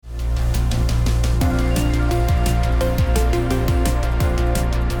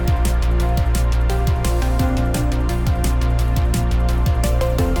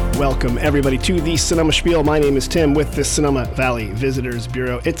Welcome, everybody, to the Sonoma Spiel. My name is Tim with the Sonoma Valley Visitors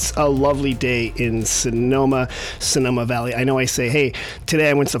Bureau. It's a lovely day in Sonoma Valley. I know I say, hey, today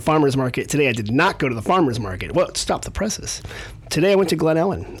I went to the farmer's market. Today I did not go to the farmer's market. Well, stop the presses. Today I went to Glen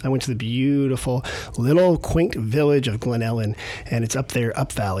Ellen. I went to the beautiful little quaint village of Glen Ellen, and it's up there,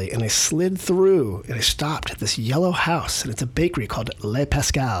 up valley. And I slid through, and I stopped at this yellow house, and it's a bakery called Les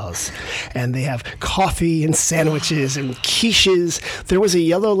Pascals. And they have coffee and sandwiches and quiches. There was a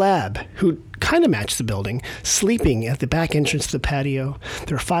yellow lab who kind of matched the building, sleeping at the back entrance to the patio.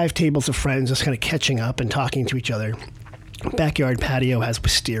 There were 5 tables of friends just kind of catching up and talking to each other. Backyard patio has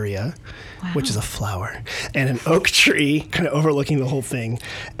wisteria, which is a flower, and an oak tree kind of overlooking the whole thing.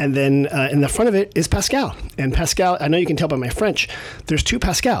 And then in the front of it is Pascal. And Pascal, I know you can tell by my French, there's 2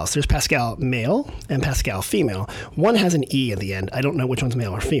 Pascals. There's Pascal male and Pascal female. One has an E at the end. I don't know which one's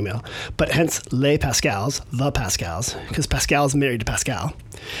male or female, but hence Les Pascals, the Pascals, because Pascal is married to Pascal.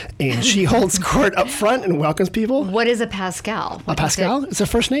 And she holds court up front and welcomes people. What is a Pascal? A Pascal? It's a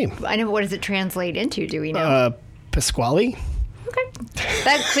first name. I know, but what does it translate into? Do we know? Pasquale? Okay.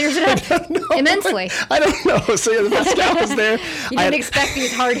 That clears it up immensely. I don't know. So yeah, the Pascal was there. You didn't expect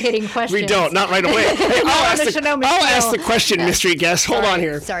these hard-hitting questions. We don't. Not right away. Hey, I'll ask the question, mystery guest. Hold on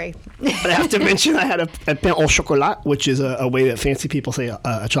here. Sorry. But I have to mention I had a pain au chocolat, which is a way that fancy people say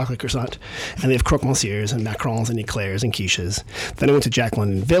a chocolate croissant. And they have croque monsieurs and macarons and eclairs and quiches. Then I went to Jack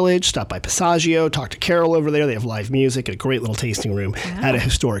London Village, stopped by Passaggio, talked to Carol over there. They have live music, a great little tasting room at a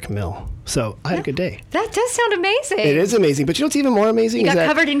historic mill. So I had a good day. That does sound amazing. It is amazing. But you know what's even more amazing? You got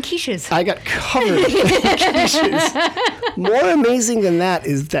covered in quiches. I got covered in quiches. More amazing than that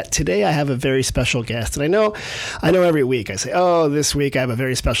is that today I have a very special guest. And I know every week I say, oh, this week I have a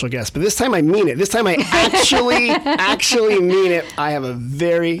very special guest. But this time I mean it. This time I actually mean it. I have a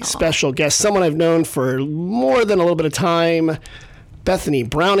very special guest, someone I've known for more than a little bit of time. Bethany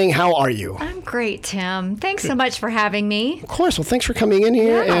Browning, how are you? I'm great, Tim. Thanks so much for having me. Of course. Well, thanks for coming in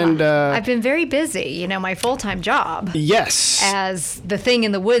here. Yeah. And I've been very busy. You know, my full-time job. Yes. As the thing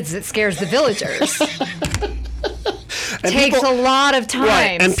in the woods that scares the villagers. Takes a lot of time.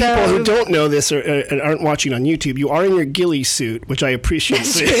 Right, and people who don't know this or aren't watching on YouTube, you are in your ghillie suit, which I appreciate.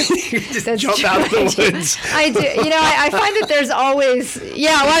 So you just jump out of the woods. I do. You know, I find that there's always,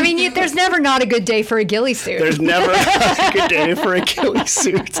 there's never not a good day for a ghillie suit. There's never a good day for a ghillie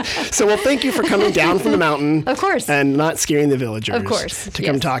suit. So, well, thank you for coming down from the mountain. Of course. And not scaring the villagers. Of course. To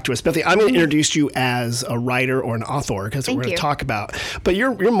come talk to us. Bethany, I'm going to introduce you as a writer or an author, because we're going to talk about. But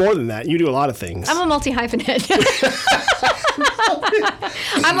you're more than that. You do a lot of things. I'm a multi-hyphenate.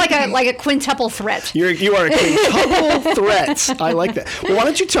 I'm like a quintuple threat. You are a quintuple threat. I like that. Well, why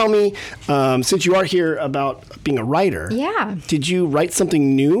don't you tell me, since you are here, about being a writer? Yeah. Did you write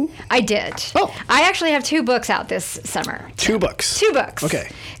something new? I did. Oh. I actually have 2 books out this summer. 2 books? 2 books. Okay.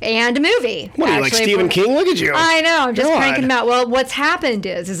 And a movie. What, are you like Stephen King? Look at you. I know. I'm just cranking them out. Well, what's happened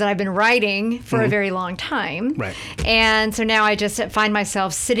is that I've been writing for a very long time. Right. And so now I just find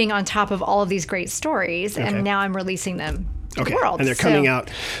myself sitting on top of all of these great stories, and now I'm releasing them. Okay, world. And they're coming out.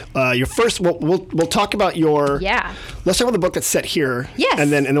 Your first, we'll talk about your. Yeah. Let's talk about the book that's set here. Yes.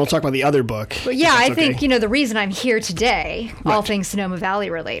 And then we'll talk about the other book. Well, yeah, I think the reason I'm here today, all things Sonoma Valley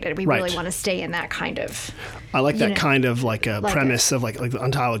related, we really want to stay in that kind of. I like that kind of like a premise of like the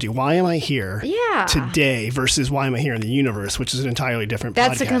ontology. Why am I here today versus why am I here in the universe, which is an entirely different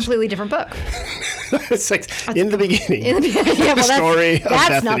That's podcast. A completely different book. It's like in the beginning. Yeah, well, story of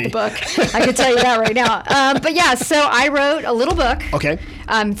that's Bethany. Not the book. I can tell you that right now. But yeah, so I wrote a little book. Okay.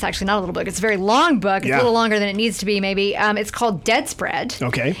 It's actually not a little book. It's a very long book. It's a little longer than it needs to be, maybe. It's called Dead Spread.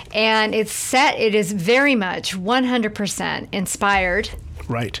 Okay. And it is very much 100% inspired.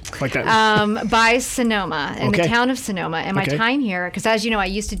 Right, like that. By Sonoma, in the town of Sonoma, and my time here, because as you know, I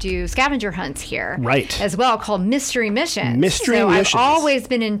used to do scavenger hunts here, as well, called Mystery Missions. So I've always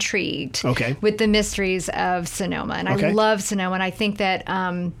been intrigued with the mysteries of Sonoma, and I love Sonoma, and I think that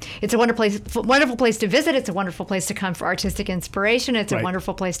it's a wonderful place to visit. It's a wonderful place to come for artistic inspiration. It's a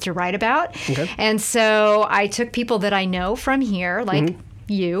wonderful place to write about. And so I took people that I know from here, like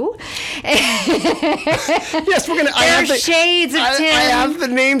you. Yes, we're gonna. There's shades of Tim. I have the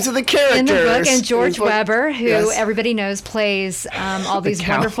names of the characters in the book, and George Weber, who everybody knows plays all these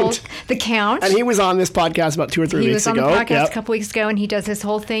wonderful. The Count. And he was on this podcast about 2 or 3 weeks ago. He was on the podcast a couple weeks ago, and he does his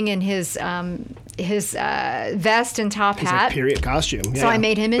whole thing in his vest and top hat. Like period costume. So I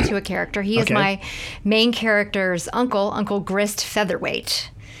made him into a character. He is my main character's uncle, Uncle Grist Featherweight.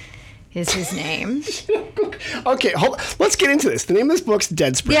 is his name. Okay, let's get into this. The name of this book's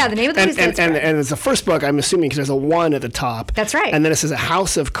Dead Spread. Yeah, the name of the book is Dead Spread. And it's the first book, I'm assuming, because there's a 1 at the top. That's right. And then it says A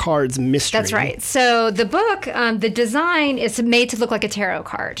House of Cards Mystery. That's right. So the book, the design is made to look like a tarot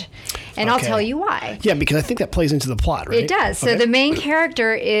card. And I'll tell you why. Yeah, because I think that plays into the plot, right? It does. So the main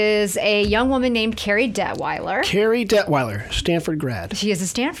character is a young woman named Carrie Detweiler. Carrie Detweiler, Stanford grad. She is a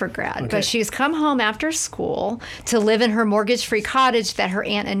Stanford grad, but she's come home after school to live in her mortgage-free cottage that her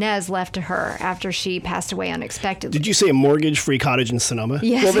Aunt Inez left to her after she passed away unexpectedly. Did you say a mortgage-free cottage in Sonoma?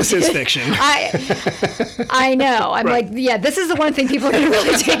 Yes. Well, this is fiction. I know. I'm like, yeah, this is the one thing people are going to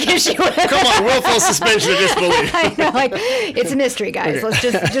really take issue with. Come on, willful suspension of disbelief. I know. Like, it's a mystery, guys. Let's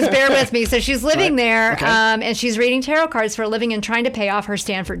just bear with me. So she's living there, and she's reading tarot cards for a living and trying to pay off her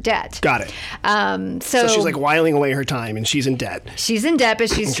Stanford debt. Got it. So she's like whiling away her time, and she's in debt. She's in debt, but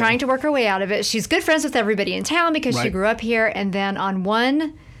she's trying to work her way out of it. She's good friends with everybody in town because she grew up here, and then on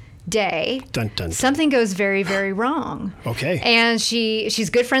one day, something goes very, very wrong. Okay. And she's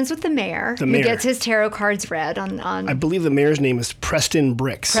good friends with the mayor. Who gets his tarot cards read on I believe the mayor's name is Preston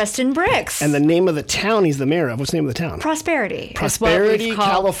Bricks. Preston Bricks. And the name of the town he's the mayor of, what's the name of the town? Prosperity. Prosperity,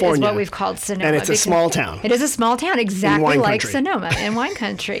 California. Is what we've called Sonoma. And it's a small town. It is a small town, exactly like Sonoma in wine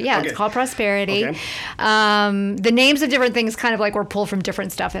country. Yeah, it's called Prosperity. Okay. The names of different things kind of like were pulled from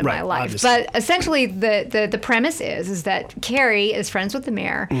different stuff in my life. Obviously. But essentially the premise is that Carrie is friends with the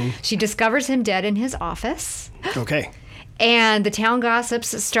mayor. She discovers him dead in his office. Okay. And the town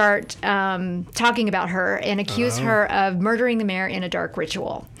gossips start talking about her and accuse her of murdering the mayor in a dark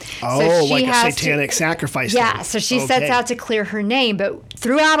ritual. So like a satanic sacrifice. Yeah, so she sets out to clear her name. But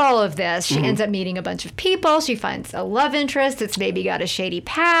throughout all of this, she ends up meeting a bunch of people. She finds a love interest that's maybe got a shady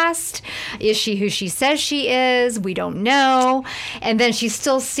past. Is she who she says she is? We don't know. And then she's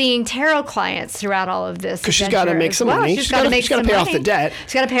still seeing tarot clients throughout all of this. Because she's got to make some money. She's got to pay off the debt.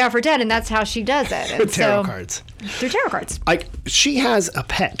 She's got to pay off her debt, and that's how she does it. With tarot cards. Through tarot cards. She has a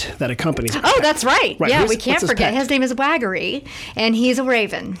pet that accompanies her. Oh, that's right. Yeah, we can't forget. His name is Waggery, and he's a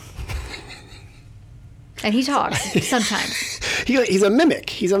raven. And he talks sometimes. He's a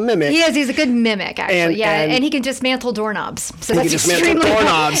mimic. He is. He's a good mimic, actually. And he can dismantle doorknobs. So that's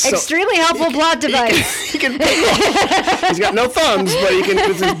extremely helpful plot device. He's got no thumbs, but he can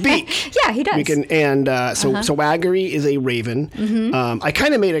with his beak. Yeah, he does. So Waggery is a raven. I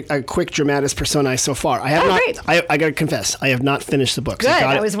kind of made a quick dramatis personae so far. I have not. Great. I got to confess, I have not finished the book. Good.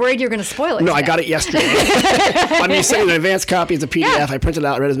 I was worried you were going to spoil it. No, I got it yesterday. You sent me an advanced copy as a PDF. Yeah. I printed it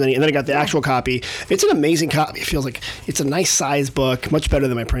out, read as many, and then I got the actual copy. It's an amazing copy. It feels like it's a nice size book, much better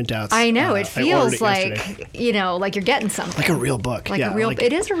than my printouts. I know. It feels like like you're getting something. Like a real book.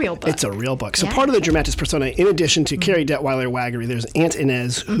 It is a real book. It's a real book. So part of the dramatis personae, in addition to Carrie Detweiler Waggery, there's Aunt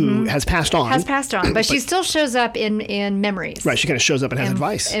Inez who has passed on. But she still shows up in memories. Right. She kind of shows up and has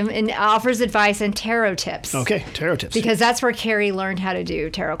advice. And offers advice and tarot tips. Okay. Tarot tips. Because that's where Carrie learned how to do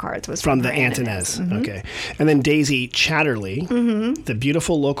tarot cards was from the Aunt Inez. Okay. And then Daisy Chatterley, the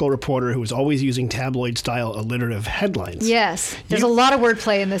beautiful local reporter who was always using tabloid-style alliterative headlines. Yes. There's a lot of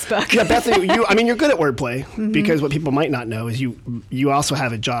wordplay in this book. Yeah, Bethany, you're good at wordplay because what people might not know is you also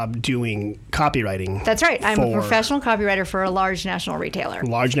have a job doing copywriting. That's right. I'm a professional copywriter for a large national retailer.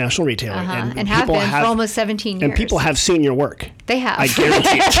 And have been for almost 17 years. And people have seen your work. They have. I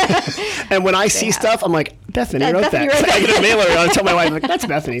guarantee it. And when I see stuff, I'm like, Bethany wrote that. I get a mailer and I tell my wife, I'm like, that's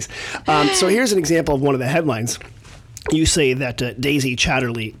Bethany's. So here's an example of one of the headlines. You say that Daisy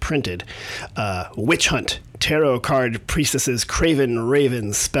Chatterley printed, Witch Hunt. Tarot card priestesses craven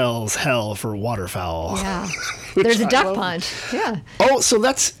raven spells hell for waterfowl. Yeah. There's a duck pond. Yeah. Oh, so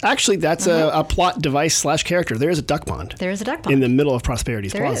that's a plot device / character. There is a duck pond. There is a duck pond. In the middle of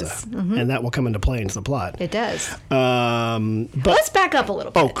Prosperity's Plaza. Is. And that will come into play into the plot. It does. But let's back up a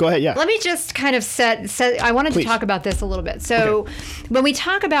little bit. Oh, go ahead, yeah. Let me just kind of I wanted to talk about this a little bit. So when we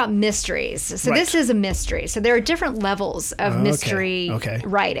talk about mysteries, this is a mystery. So there are different levels of mystery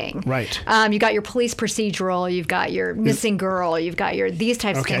writing. Right. You got your police procedural, you've got your missing girl, you've got your these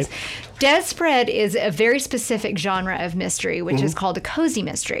types of things. Dead Spread is a very specific genre of mystery, which is called a cozy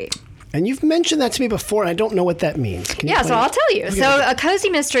mystery. And you've mentioned that to me before, and I don't know what that means. So I'll tell you. So a cozy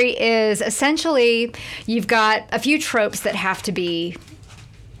mystery is essentially you've got a few tropes that have to be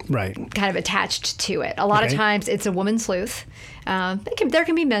kind of attached to it. A lot of times it's a woman sleuth. There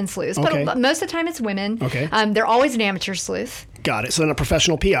can be men sleuths, but most of the time it's women. They're always an amateur sleuth. Got it. So not a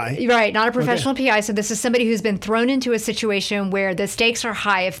professional PI. Right, not a professional PI. So this is somebody who's been thrown into a situation where the stakes are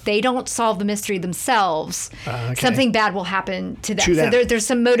high. If they don't solve the mystery themselves, something bad will happen to them. So there's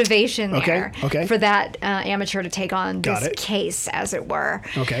some motivation there for that amateur to take on this case, as it were.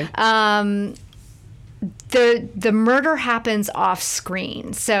 the murder happens off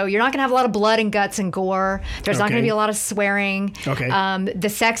screen. So you're not going to have a lot of blood and guts and gore. There's not going to be a lot of swearing. Okay. The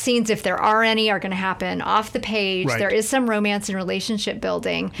sex scenes, if there are any, are going to happen off the page. Right. There is some romance and relationship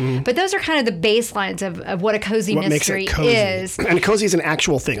building. But those are kind of the baselines of what a cozy mystery is. And cozy is an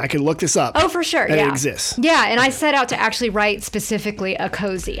actual thing. I can look this up. Oh, for sure. And it exists. Yeah, and I set out to actually write specifically a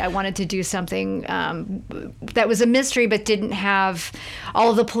cozy. I wanted to do something that was a mystery but didn't have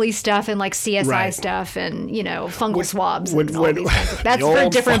all of the police stuff and like CSI stuff and, fungal swabs. That's for a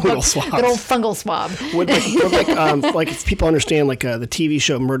different book. Good old fungal swab. Like if people understand like the TV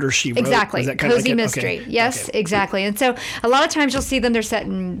show Murder, She Wrote. Exactly. Cozy mystery. Okay. Yes, exactly. And so a lot of times you'll see them, they're set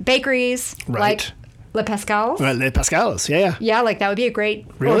in bakeries. Like Le Pascal's. Right, Le Pascal's, yeah. Yeah, like that would be a great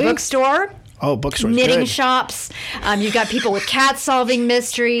really? bookstore. Oh, bookstores. Knitting shops. You've got people with cats solving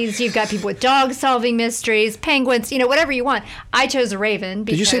mysteries. You've got people with dogs solving mysteries. Penguins. Whatever you want. I chose a raven.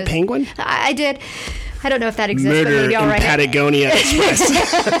 Did you say penguin? I did. I don't know if that exists. Murder but maybe I'll write Patagonia Express.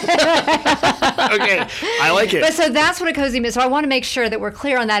 Okay, I like it. But so that's what a cozy mystery. So I want to make sure that we're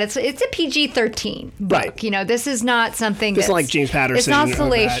clear on that. It's a PG-13 book. Right. This is not something it's not like James Patterson. It's not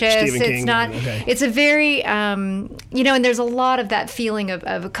salacious. Stephen King. It's not. Okay. It's a very and there's a lot of that feeling of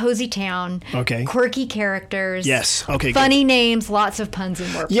a cozy town. Okay. Quirky characters. Yes. Okay. Funny names. Lots of puns and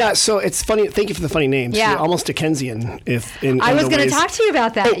wordplay. Yeah. So it's funny. Thank you for the funny names. Yeah. You're almost Dickensian. I was going to talk to you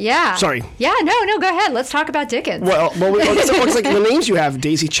about that. Yeah. Sorry. Yeah. No. Go ahead. Let's talk about Dickens. Well, it's like the names you have: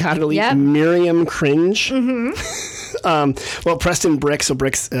 Daisy Chatterley, Miriam Cringe. Well, Preston Brick. So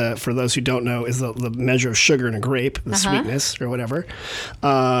Bricks, for those who don't know, is the measure of sugar in a grape, the sweetness or whatever.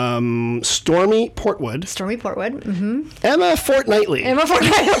 Stormy Portwood. Mm-hmm. Emma Fortnightly.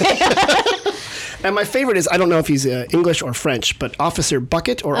 And my favorite is, I don't know if he's English or French, but Officer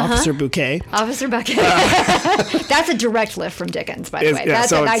Bucket or Officer Bouquet. Officer Bucket. That's a direct lift from Dickens, by the way. Yeah,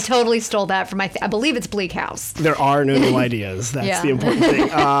 I totally stole that from I believe it's Bleak House. There are no new ideas. That's the important thing.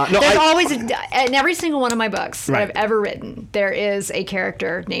 There's always, in every single one of my books that I've ever written, there is a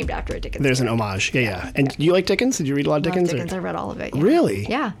character named after a Dickens There's character. an homage. Yeah. And you like Dickens? Did you read a lot of Dickens? I read all of it. Yeah. Really?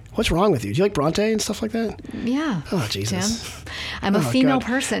 Yeah. What's wrong with you? Do you like Bronte and stuff like that? Yeah. Oh, Jesus. Tim. I'm a female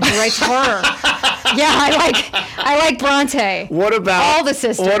person who writes horror. Yeah, I like Bronte. What about all the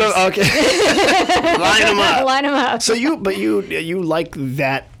sisters? Okay. Line them up. Line them up. So you like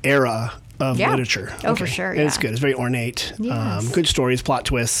that era of literature. Oh, for sure. And it's good. It's very ornate. Yes. Good stories, plot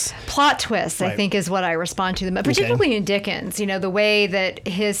twists. I think, is what I respond to them, particularly in Dickens. The way that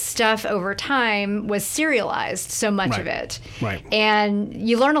his stuff over time was serialized, so much of it. Right. And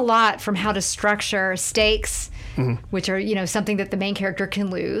you learn a lot from how to structure stakes, which are, something that the main character can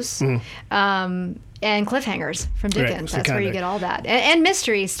lose. And cliffhangers from Dickens. That's where you get all that. And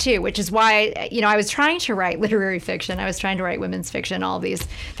mysteries, too, which is why, I was trying to write literary fiction. I was trying to write women's fiction, all these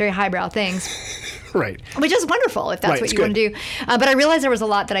very highbrow things. Right. Which is wonderful if that's what you want to do. But I realized there was a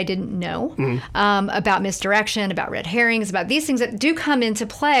lot that I didn't know about misdirection, about red herrings, about these things that do come into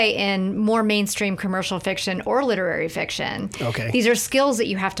play in more mainstream commercial fiction or literary fiction. Okay. These are skills that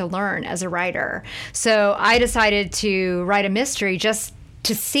you have to learn as a writer. So I decided to write a mystery just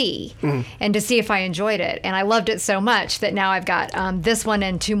to see and to see if I enjoyed it. And I loved it so much that now I've got this one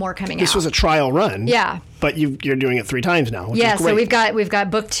and 2 more coming out. This was a trial run. Yeah. But you're doing it 3 times now, which is great. So we've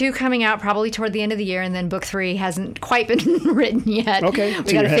got book 2 coming out probably toward the end of the year, and then book 3 hasn't quite been written yet. Okay.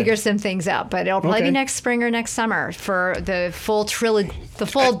 We got to figure some things out, but it'll probably be next spring or next summer for the full trilogy, the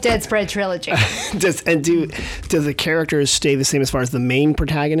full Dead Spread trilogy. Do the characters stay the same as far as the main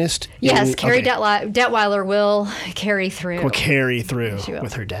protagonist? Yes, Carrie Detweiler will carry through.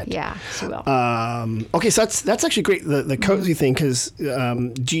 With her debt. Yeah, she will. Okay, so that's actually great. The cozy thing, because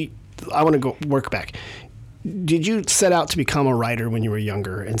I want to go work back. Did you set out to become a writer when you were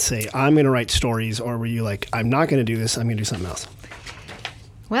younger and say, I'm going to write stories, or were you like, I'm not going to do this, I'm going to do something else?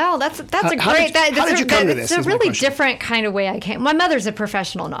 Well, that's a great. How did you come to this? It's a really different kind of way I came. My mother's a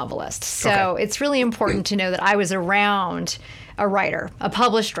professional novelist, so it's really important to know that I was around a writer, a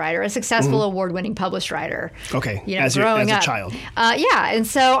published writer, a successful award-winning published writer. Okay, growing as up. a child. And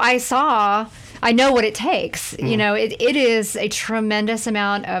so I know what it takes. It is a tremendous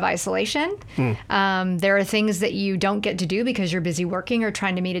amount of isolation. There are things that you don't get to do because you're busy working or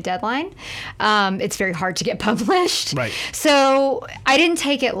trying to meet a deadline. It's very hard to get published. Right. So I didn't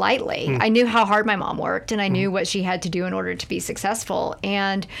take it lightly. I knew how hard my mom worked, and I knew what she had to do in order to be successful.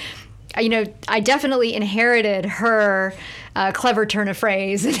 And I definitely inherited her clever turn of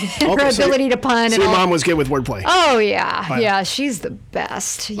phrase, and her ability to pun. So your mom was good with wordplay. Oh yeah, yeah, she's the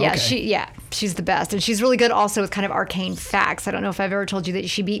best. Yeah, she's the best, and she's really good also with kind of arcane facts. I don't know if I've ever told you that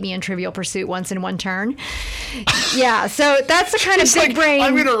she beat me in Trivial Pursuit once in one turn. Yeah, so that's the kind of big brain.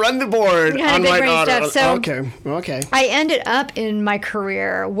 I'm gonna run the board on my daughter. So okay. I ended up in my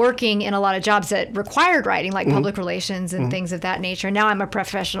career working in a lot of jobs that required writing, like public relations and things of that nature. Now I'm a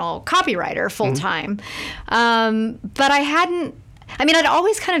professional copywriter full time, but I'd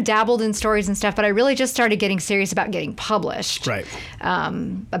always kind of dabbled in stories and stuff, but I really just started getting serious about getting published. Right.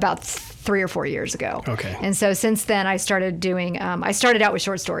 About 3 or 4 years ago. Okay. And so since then, I started doing. I started out with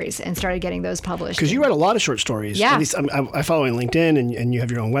short stories and started getting those published. Because you write a lot of short stories. Yeah. At least I follow you on LinkedIn, and you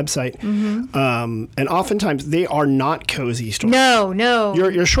have your own website. And oftentimes they are not cozy stories. No.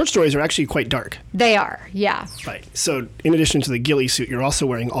 Your short stories are actually quite dark. They are. Yeah. Right. So in addition to the ghillie suit, you're also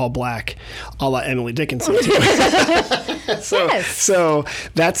wearing all black, a la Emily Dickinson too. So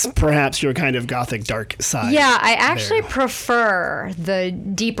that's perhaps your kind of gothic dark side. Yeah, I actually prefer the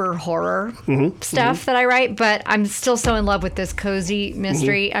deeper horror stuff that I write, but I'm still so in love with this cozy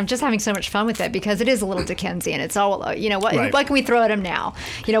mystery. I'm just having so much fun with it because it is a little Dickensian. It's all, what can we throw at him now?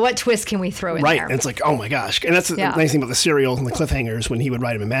 What twist can we throw in there? Right. And it's like, oh my gosh. And that's the nice thing about the serials and the cliffhangers when he would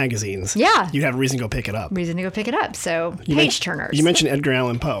write them in magazines. Yeah. You'd have a reason to go pick it up. So page turners. You mentioned Edgar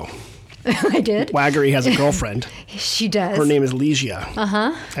Allan Poe. I did. Waggery has a girlfriend. She does. Her name is Ligia.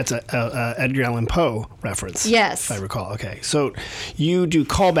 Uh-huh. That's a Edgar Allan Poe reference. Yes. If I recall. Okay. So you do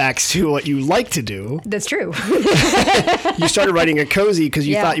callbacks to what you like to do. That's true. You started writing a cozy because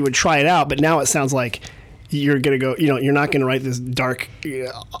you thought you would try it out, but now it sounds like you're going to go, you're not going to write this dark,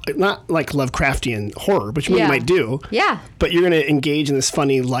 not like Lovecraftian horror, which you might do. Yeah. But you're going to engage in this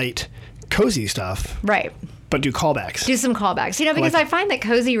funny, light, cozy stuff. Right. But do callbacks. Do some callbacks. Because I find that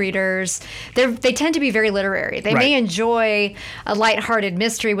cozy readers, they tend to be very literary. They may enjoy a lighthearted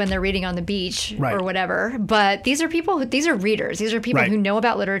mystery when they're reading on the beach or whatever. But these are readers. These are people who know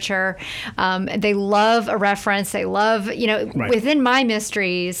about literature. They love a reference. They love, within my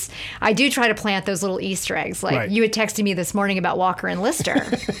mysteries, I do try to plant those little Easter eggs. Like you had texted me this morning about Walker and Lister,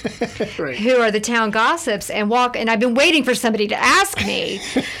 who are the town gossips. And I've been waiting for somebody to ask me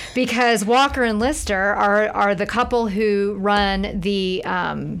because Walker and Lister are the couple who run the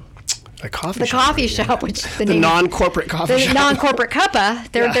coffee shop, which the non-corporate coffee shop. The non-corporate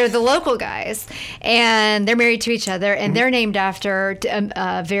cuppa. They're the local guys, and they're married to each other, and they're named after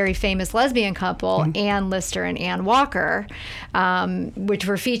a very famous lesbian couple, Ann Lister and Ann Walker, which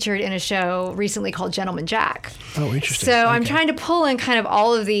were featured in a show recently called Gentleman Jack. Oh, interesting. So I'm trying to pull in kind of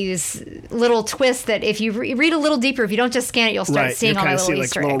all of these little twists that if you read a little deeper, if you don't just scan it, you'll start seeing all the little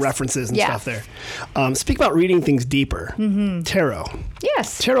Easter eggs. Little references and stuff there. Speak about reading things deeper. Tarot.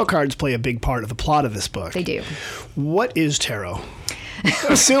 Yes. Tarot cards play a big part of the plot of this book. They do. What is tarot?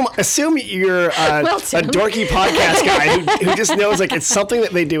 Assume you're a dorky podcast guy who just knows it's something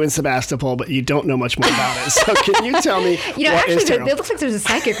that they do in Sebastopol, but you don't know much more about it. So can you tell me what is tarot? It looks like there's a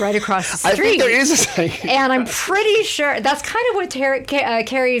psychic right across the street. I think there is a psychic. And I'm pretty sure that's kind of what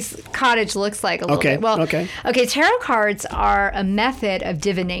Carrie's cottage looks like a little bit. Well, okay, tarot cards are a method of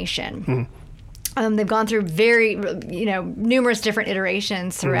divination. They've gone through very, numerous different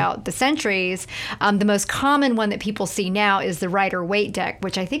iterations throughout the centuries. The most common one that people see now is the Rider-Waite deck,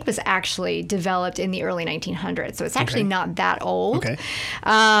 which I think was actually developed in the early 1900s. So it's actually not that old. Okay.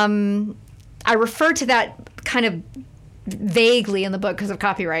 I refer to that kind of vaguely in the book because of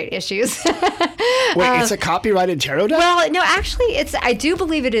copyright issues. Wait, it's a copyrighted tarot deck? Well, no, actually, I do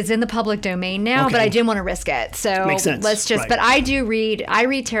believe it is in the public domain now, but I didn't want to risk it. So makes sense. Let's just. But I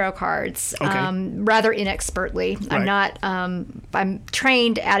read tarot cards rather inexpertly. Right. I'm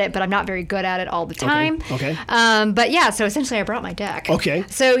trained at it, but I'm not very good at it all the time. Okay. But yeah, so essentially, I brought my deck. Okay.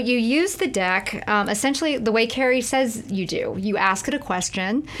 So you use the deck essentially the way Carrie says you do. You ask it a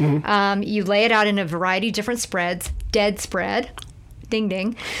question. You lay it out in a variety of different spreads. Dead spread, ding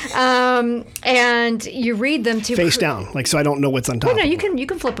ding, and you read them to face down, so I don't know what's on top. No, you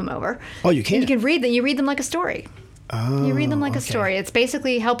can flip them over. Oh, you can. You can read them. You read them like a story. Oh, you read them like a story. It's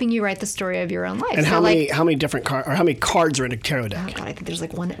basically helping you write the story of your own life. And how many different how many cards are in a tarot deck? Oh God, I think there's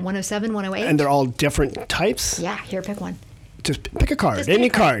 107, 108. And they're all different types? Yeah, here, pick one. Just pick a card. Any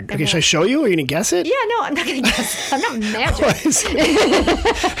card. Okay, should I show you? Are you going to guess it? Yeah, no, I'm not going to guess. I'm not magic. What is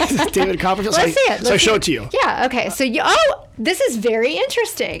it? David Copperfield? Let's see it. So I show it to you. Yeah, okay. So this is very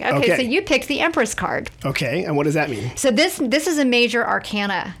interesting. Okay, so you picked the Empress card. Okay, and what does that mean? So this is a major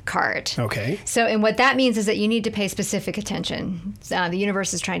arcana card. Okay. So, and what that means is that you need to pay specific attention. The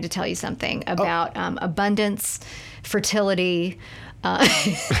universe is trying to tell you something about abundance, fertility,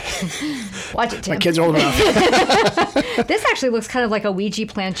 Watch it, Tim. My kids are old enough. This actually looks kind of like a Ouija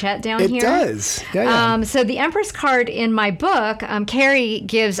planchette down here. It does. Yeah. So the Empress card in my book, Carrie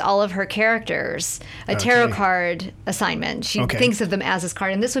gives all of her characters a tarot card assignment. She thinks of them as this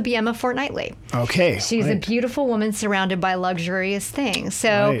card, and this would be Emma Fortnightly. Okay. She's a beautiful woman surrounded by luxurious things.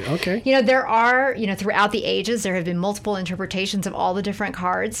 So, there are, throughout the ages, there have been multiple interpretations of all the different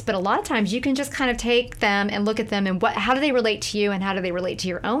cards, but a lot of times you can just kind of take them and look at them and how do they relate to you and how do they relate to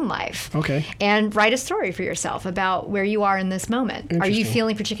your own life? Okay. And write a story for yourself about where you are in this moment. Are you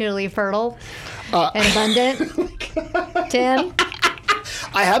feeling particularly fertile and abundant, Tim?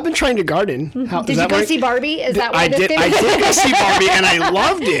 I have been trying to garden. Did you go see Barbie? Is that why I did go see Barbie, and I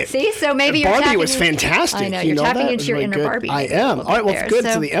loved it. See, so maybe you're Barbie was fantastic. I know, you're tapping into your inner Barbie. I am. All right, well, good.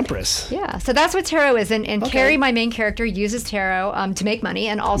 So the Empress. Yeah, so that's what tarot is. And Carrie, my main character, uses tarot to make money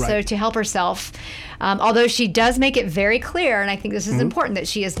and also to help herself. Although she does make it very clear, and I think this is important, that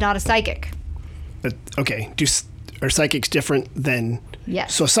she is not a psychic. Okay. Are psychics different than...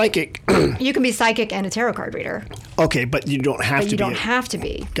 Yes. So psychic... You can be psychic and a tarot card reader. Okay, but you don't have to be. You don't have to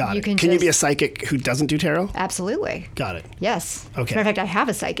be. Got it. Can you be a psychic who doesn't do tarot? Absolutely. Got it. Yes. Okay. As a matter of fact, I have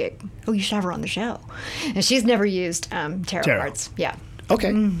a psychic. Oh, you should have her on the show. And she's never used tarot cards. Yeah.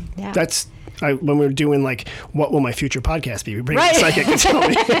 Okay. Yeah. That's... when we were doing what will my future podcast be? We bring a psychic to tell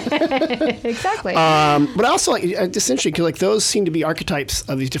me. Exactly. But also, it's interesting because those seem to be archetypes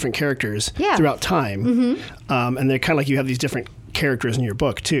of these different characters throughout time. And they're kind of like you have these different characters in your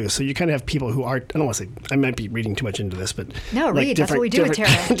book too. So you kind of have people who are, I don't want to say, I might be reading too much into this, but no, read. That's what we do with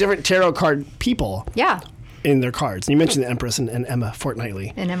tarot. Different tarot card people. Yeah. In their cards. And you mentioned the Empress and Emma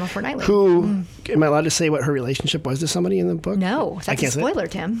Fortnightly. Who, am I allowed to say what her relationship was to somebody in the book? No, that's a spoiler,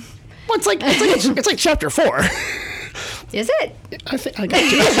 Tim. Well, it's like chapter 4. Is it? I think I got to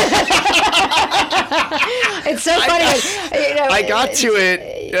it. It's so funny. I got to it.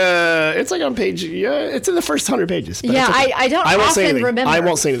 It's like on page. It's in the first 100 pages. Yeah, okay. I don't often remember. I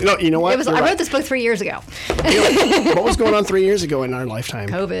won't say anything. No, you know what? I wrote this book 3 years ago. What was going on 3 years ago in our lifetime?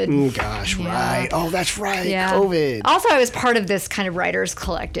 COVID. Gosh, right. Oh, that's right. Yeah. COVID. Also, I was part of this kind of writers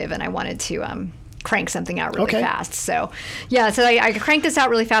collective, and I wanted to crank something out really fast. So, so I cranked this out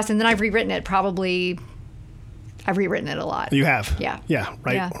really fast, and then I've rewritten it I've rewritten it a lot. You have? Yeah. Yeah.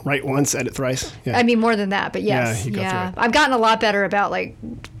 Write once, edit thrice. Yeah. I mean, more than that, but yes. Yeah. I've gotten a lot better about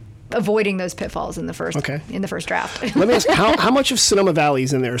avoiding those pitfalls in the first draft. Let me ask, how much of Sonoma Valley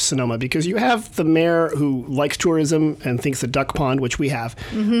is in there, Sonoma? Because you have the mayor who likes tourism and thinks the duck pond, which we have,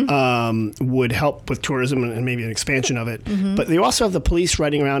 would help with tourism and maybe an expansion of it. But you also have the police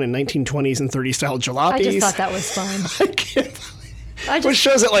riding around in 1920s and 30s style jalopies. I just thought that was fun. Which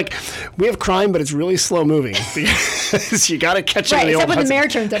shows that we have crime, but it's really slow moving because you got to catch it. Right, in the except old when the mayor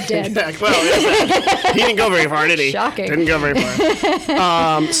turns up dead. Well, he didn't go very far, did he? Shocking. Didn't go very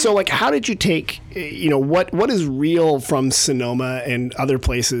far. So, how did you take? What is real from Sonoma and other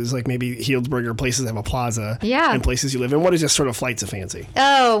places, like maybe Healdsburg or places that have a plaza, and places you live in? What is just sort of flights of fancy?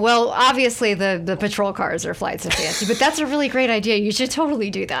 Oh well, obviously the patrol cars are flights of fancy, but that's a really great idea. You should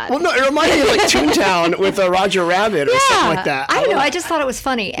totally do that. Well, no, it reminded me of Toontown with Roger Rabbit or something like that. I don't know. I just thought it was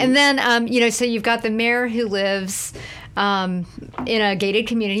funny. And then, so you've got the mayor who lives in a gated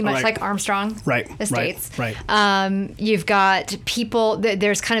community, much like Armstrong Estates. Right. You've got people,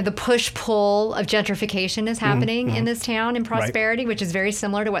 there's kind of the push-pull of gentrification is happening in this town in Prosperity, which is very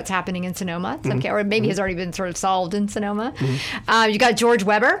similar to what's happening in Sonoma, or maybe has already been sort of solved in Sonoma. You've got George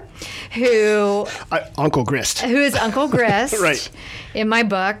Weber, who... Uncle Grist. Who is Uncle Grist. Right. In my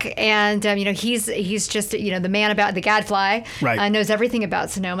book, and he's just the man about the gadfly, knows everything about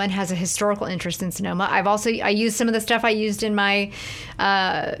Sonoma and has a historical interest in Sonoma. I used some of the stuff I used in my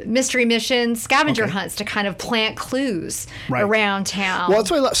mystery mission scavenger hunts to kind of plant clues around town. Well, that's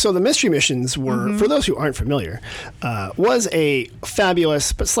what I love. So the mystery missions were, for those who aren't familiar, was a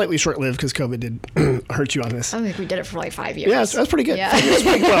fabulous but slightly short-lived because COVID did hurt you on this. I think we did it for 5 years. Yeah, that's pretty good. Yeah. That's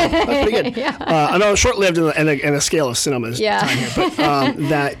pretty good. I know short-lived in the scale of Sonoma's time here, but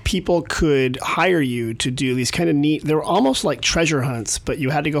that people could hire you to do these kind of neat, they were almost like treasure hunts, but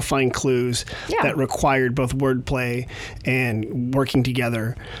you had to go find clues that required both wordplay and working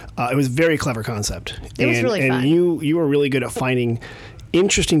together. It was a very clever concept. It was really fun. And you were really good at finding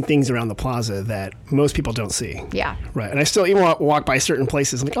interesting things around the plaza that most people don't see. Yeah. Right. And I still even walk by certain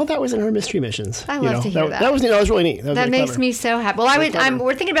places. I'm like, oh, that was in her mystery missions. I love to hear that. That was really neat. That makes me so happy. Well,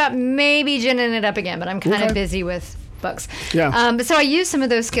 we're thinking about maybe ginning it up again, but I'm kind of busy with books. Yeah. So I use some of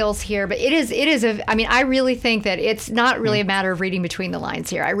those skills here, but I really think that it's not really a matter of reading between the lines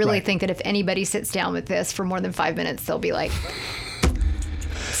here. I really think that if anybody sits down with this for more than 5 minutes, they'll be like,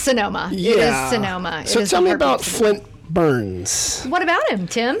 Sonoma. Yeah. It is Sonoma. So tell me about Flint Burns. What about him,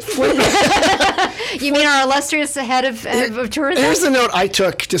 Tim? You mean our illustrious head of tourism? Here's the note I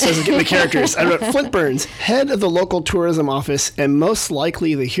took just as the characters. I wrote Flint Burns, head of the local tourism office and most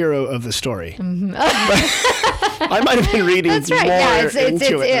likely the hero of the story. Mm-hmm. I might have been reading more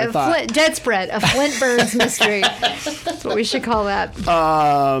into it than I thought. Dead spread, a Flint Burns mystery. That's what we should call that.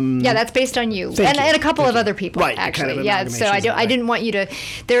 Yeah, that's based on you. And a couple of other people, right, actually. Kind of so I didn't want you to...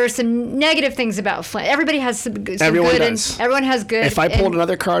 There are some negative things about Flint. Everybody has some good... Everyone has good... If I pulled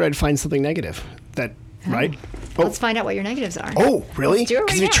another card, I'd find something negative. Right? Let's find out what your negatives are. Oh, really?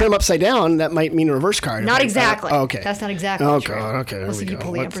 Because if you turn them upside down, that might mean a reverse card. Not exactly. Okay. That's not exactly true. Okay. Unless you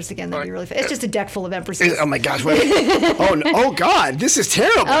pull the Empress again, that'd be really fun. It's just a deck full of Empresses. Oh, my gosh. Oh, God. This is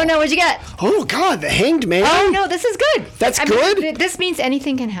terrible. Oh, no. What'd you get? Oh, God. The Hanged Man. Oh, no. This is good. That's good? This means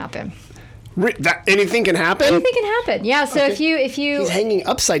anything can happen. Anything can happen? Anything can happen. Yeah. So if you he's hanging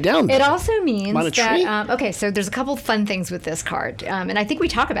upside down. It also means that okay. So there's a couple fun things with this card, and I think we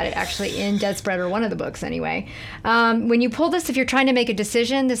talk about it actually in Dead Spread or one of the books anyway. When you pull this, if you're trying to make a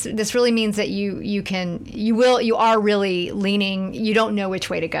decision, this really means that you are really leaning. You don't know which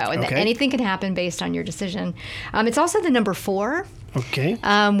way to go, and that anything can happen based on your decision. It's also the number 4. Okay.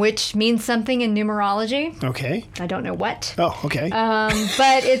 Which means something in numerology. Okay. I don't know what. Oh, okay.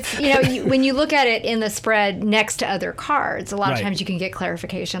 But it's, when you look at it in the spread next to other cards, a lot of times you can get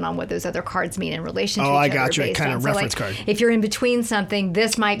clarification on what those other cards mean in relation to each other. Oh, I got you. Kind of reference card. If you're in between something,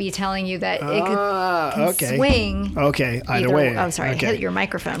 this might be telling you that it can swing. Okay. Either way. Oh, sorry. I hit your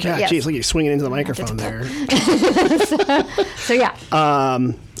microphone. Yeah, geez, look, you're swinging into the microphone there. So yeah.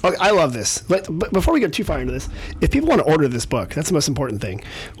 Okay, I love this. But before we go too far into this, if people want to order this book, that's the most important thing.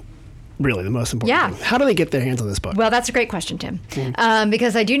 Really, the most important thing. How do they get their hands on this book? Well, that's a great question, Tim.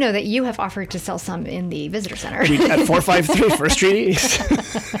 Because I do know that you have offered to sell some in the visitor center. At 453 First Street East.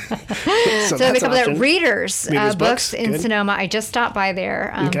 So they come with Readers Books in Sonoma. I just stopped by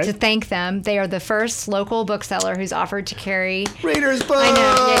there to thank them. They are the first local bookseller who's offered to carry Readers Books. I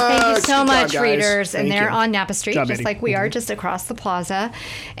know. Yeah, thank you so much, Readers. Thank and they're you. on Napa Street, just like we are, just across the plaza.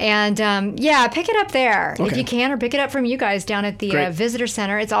 And pick it up there if you can, or pick it up from you guys down at the visitor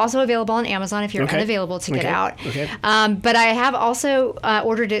center. It's also available on Amazon if you're unavailable to get out. But I have also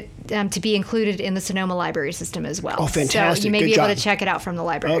ordered it to be included in the Sonoma library system as well. Oh, fantastic. So you may be able to check it out from the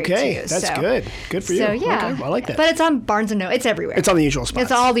library too. That's good. Good for you. So, yeah. Okay, I like that. But it's on Barnes & Noble. It's everywhere. It's on the usual spots.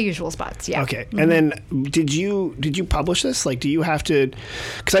 It's all the usual spots, yeah. Okay. And then did you publish this? Like, do you have to,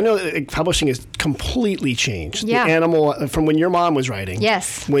 because I know that publishing has completely changed. Yeah. The animal, from when your mom was writing.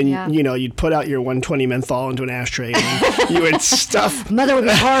 Yes. When, you'd put out your 120 menthol into an ashtray and you would stuff. Mother would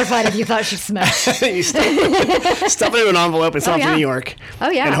be horrified if you thought she smelled. You stuff it in an envelope and send it to New York. Oh,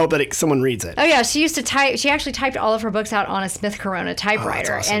 yeah. And hope that someone reads it. Oh, yeah. She used to type. She actually typed all of her books out on a Smith Corona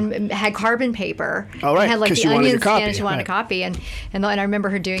typewriter and had carbon paper. Oh, right. And had like the onion skin and she wanted a copy. And I remember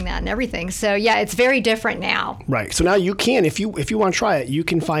her doing that and everything. So, yeah, it's very different now. Right. So now you can, if you want to try it, you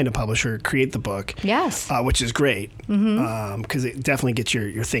can find a publisher, create the book. Yes. Which is great because it definitely gets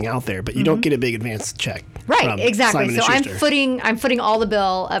your thing out there. But you don't get a big advance check. Right. Exactly. So I'm footing all the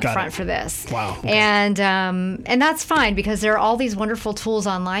bill up front for this. Wow. Okay. And that's fine because there are all these wonderful tools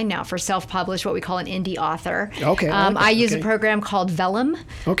online now for self-published, what we call an indie author. Okay. I use a program called Vellum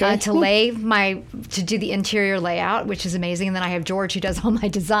to do the interior layout, which is amazing. And then I have George who does all my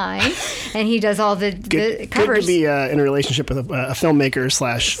design, and he does all the covers. Good to be in a relationship with a filmmaker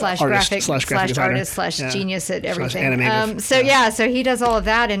slash artist slash artist slash genius at everything. So he does all of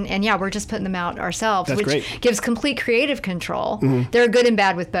that, and we're just putting them out ourselves, That's which great. gives complete creative control. They're good and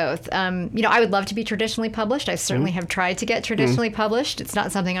bad with both. I would love to be traditionally published. I certainly have tried to get traditionally published. It's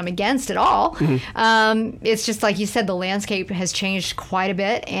not something I'm against at all. It's just like you said, the landscape has changed quite a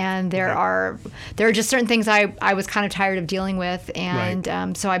bit, and there are just certain things I was kind of tired of dealing with,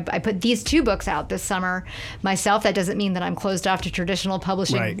 and so I put these 2 books out this summer myself. That doesn't mean that I'm closed off to traditional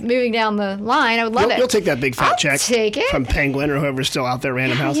publishing. Moving down the line, I would love it. You'll take that big fat check. Take it from Penguin or whoever's still out there,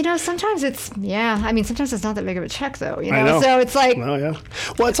 Random House. Sometimes sometimes it's not that big of a check though. I know. So it's like, oh yeah.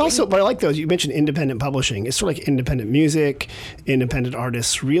 Well, it's also, but I like those. You mentioned independent publishing. It's sort of like independent music, independent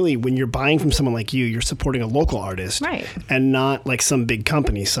artists. Really, when you're buying from someone like you, you're supporting a local artist, right? And not like some big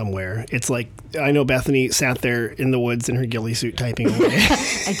company somewhere. It's like, I know Bethany sat there in the woods in her ghillie suit typing away.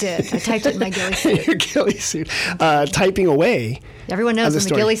 I did. I typed it in my ghillie suit. Your ghillie suit, typing away. Everyone knows when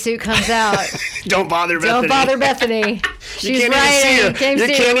the ghillie suit comes out. Don't bother Bethany. Don't bother Bethany. She's writing. You can't even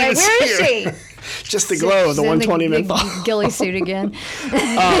see her. Where is she? Just the glow of the 120 menthol. Ghillie suit again.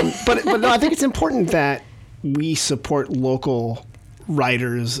 But no, I think it's important that we support local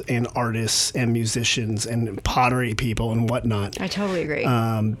writers and artists and musicians and pottery people and whatnot. I totally agree.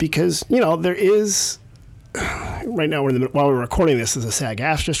 Because, there is right now while we're recording this, there's a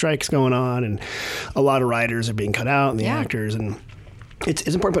SAG-AFTRA strike's going on, and a lot of writers are being cut out, and the actors, and it's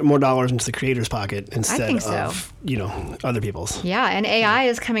important to put more dollars into the creator's pocket instead of other people's. Yeah, and AI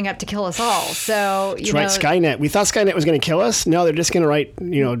is coming up to kill us all. So That's right, Skynet. We thought Skynet was going to kill us. No, they're just going to write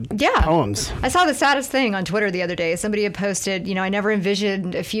poems. I saw the saddest thing on Twitter the other day. Somebody had posted, I never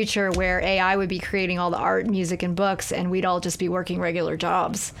envisioned a future where AI would be creating all the art, music, and books, and we'd all just be working regular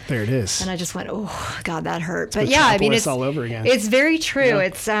jobs. There it is. And I just went, oh God, that hurt. But yeah, I mean, it's all over again. It's very true. Yeah.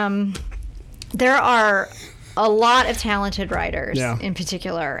 It's there are a lot of talented writers in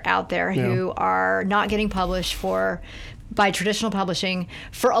particular out there who are not getting published by traditional publishing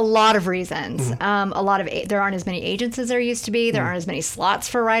for a lot of reasons. There aren't as many agents as there used to be. There aren't as many slots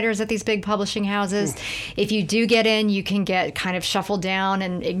for writers at these big publishing houses. If you do get in, you can get kind of shuffled down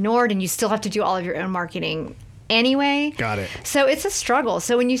and ignored, and you still have to do all of your own marketing anyway. Got it. So it's a struggle.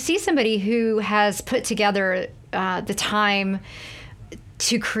 So when you see somebody who has put together the time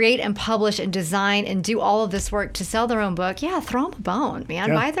to create and publish and design and do all of this work to sell their own book, throw them a bone,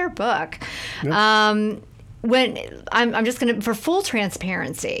 man. Buy their book. When I'm just going to, for full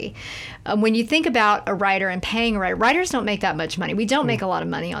transparency, when you think about a writer and paying a writer, writers don't make that much money. We don't make a lot of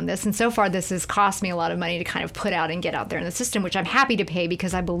money on this. And so far, this has cost me a lot of money to kind of put out and get out there in the system, which I'm happy to pay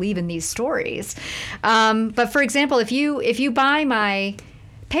because I believe in these stories. But for example, if you buy my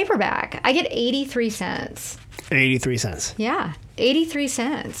paperback, I get 83 cents. 83 cents. Yeah. 83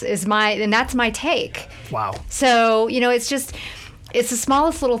 cents and that's my take. Wow. So, it's the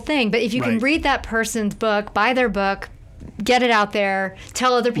smallest little thing, but if you can read that person's book, buy their book, get it out there,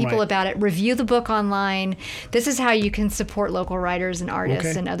 tell other people about it, review the book online, this is how you can support local writers and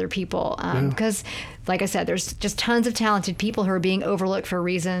artists and other people. Because, like I said, there's just tons of talented people who are being overlooked for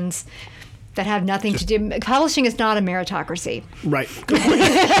reasons that have nothing to do. Publishing is not a meritocracy. Right. Good point.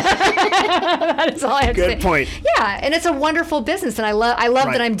 That is all I have to say. Good point. Yeah, and it's a wonderful business, and I love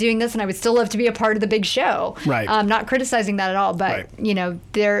that I'm doing this, and I would still love to be a part of the big show. Right. Not criticizing that at all, but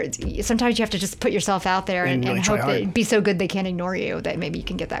sometimes you have to just put yourself out there and really hope that it'd be so good they can't ignore you that maybe you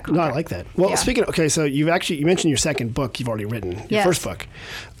can get that contract. No, I like that. Well, speaking of, so you mentioned your second book you've already written, your first book.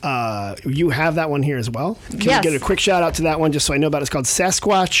 You have that one here as well. Can we get a quick shout out to that one just so I know about it? It's called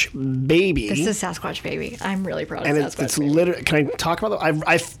Sasquatch Baby. This is Sasquatch Baby. I'm really proud of Sasquatch it's literally. Can I talk about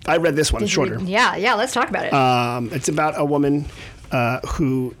that? I read this one. It's shorter. Yeah. Let's talk about it. It's about a woman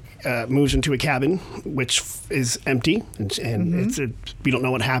who moves into a cabin which is empty, and we don't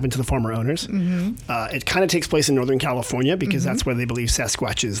know what happened to the former owners. It kind of takes place in Northern California because that's where they believe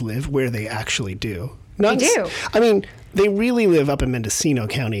Sasquatches live, where they actually do. They do. I mean, they really live up in Mendocino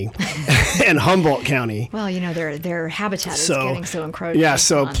County and Humboldt County. Well, their habitat is getting so encroached. Yeah,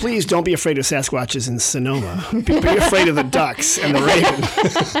 so please don't be afraid of Sasquatches in Sonoma. Be afraid of the ducks and the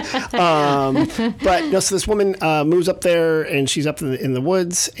raven. So this woman moves up there, and she's up in the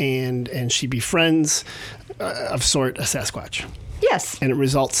woods, and she befriends, a Sasquatch. Yes. And it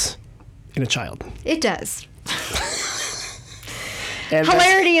results in a child. It does.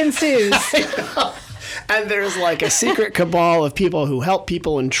 Hilarity ensues. And there's like a secret cabal of people who help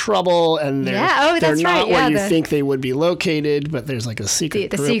people in trouble, and they're not where you think they would be located, but there's like a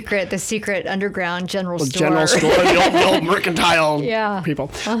secret group. The secret underground general store. The old mercantile people.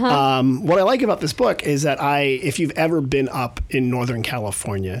 What I like about this book is that if you've ever been up in Northern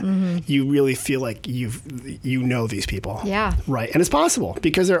California, you really feel like you know these people. Yeah. Right. And it's possible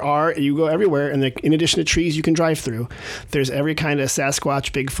because you go everywhere, and in addition to trees you can drive through, there's every kind of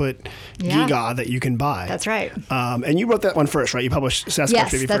Sasquatch, Bigfoot, Giga that you can buy. That's right. And you wrote that one first, right? You published Sasquatch Baby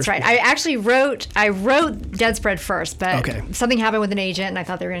first? Yes, that's right. I actually wrote Dead Spread first, but something happened with an agent, and I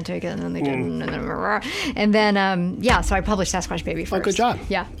thought they were going to take it, and then they didn't. And then, so I published Sasquatch Baby first. Oh, good job.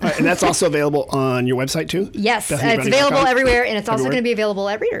 Yeah. Right, and that's also available on your website, too? Yes. It's available everywhere, and it's also going to be available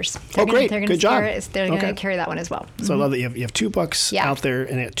at Readers. Great. Good job. They're going to carry that one as well. So I love that you have 2 books out there,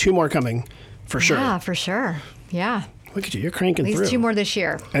 and you have 2 more coming, for sure. Yeah, for sure. Yeah. Look at you. You're cranking through. At least 2 more this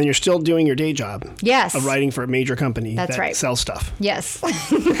year. And you're still doing your day job. Yes. Of writing for a major company that sells stuff. Yes.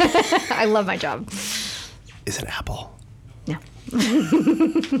 I love my job. Is it Apple? No.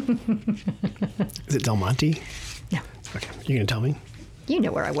 Is it Del Monte? No. Okay. You're going to tell me? You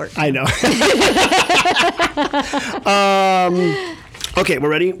know where I work. I know. Okay, we're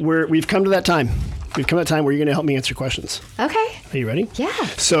ready. We've come to that time. we've come to a time where you're going to help me answer questions. Okay. Are you ready? Yeah.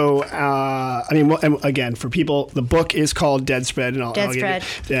 So, again, for people, the book is called Dead Spread. And Dead Spread.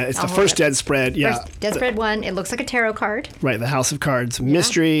 It's the first Dead Spread. Yeah. First Dead Spread 1. It looks like a tarot card. Right. The House of Cards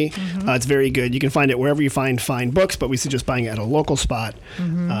mystery. It's very good. You can find it wherever you find fine books, but we suggest buying it at a local spot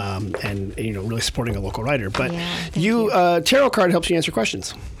and really supporting a local writer. But tarot card helps you answer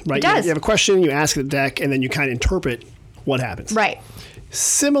questions, right? It does. You have a question, you ask the deck, and then you kind of interpret what happens. Right.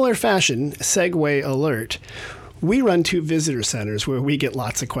 Similar fashion, segue alert. We run 2 visitor centers where we get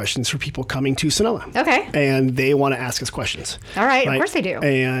lots of questions for people coming to Sonoma. Okay. And they want to ask us questions. All right. Of course they do.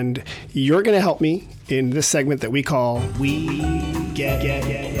 And you're going to help me in this segment that we call We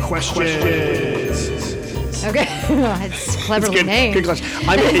Get Questions. Okay. It's cleverly named. Good question.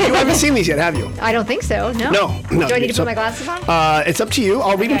 You haven't seen these yet, have you? I don't think so. No. No. Do I need to put my glasses on? It's up to you.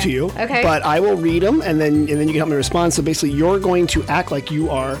 I'll read them to you. Okay. But I will read them, and then you can help me respond. So basically, you're going to act like you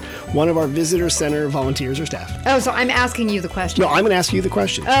are one of our visitor center volunteers or staff. Oh, so I'm asking you the question. No, I'm going to ask you the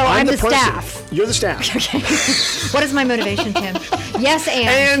question. Oh, I'm the staff. You're the staff. Okay. What is my motivation, Tim? Yes, and.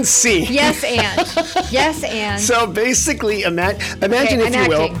 And C. Yes, and. Yes, and. So basically, imagine if you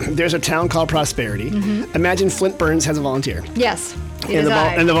will, there's a town called Prosperity. Imagine Flint Burns has a volunteer. Yes.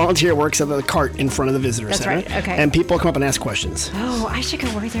 And the volunteer works at the cart in front of the visitor center. That's right. Okay. And people come up and ask questions. Oh, I should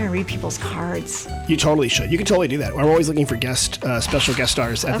go work there and read people's cards. You totally should. You can totally do that. We're always looking for special guest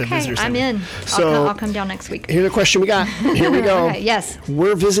stars at the visitor center. I'm in. So I'll come down next week. Here's a question we got. Here we go. Okay, yes.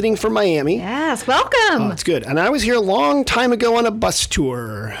 We're visiting from Miami. Yes. Welcome. Oh, it's good. And I was here a long time ago on a bus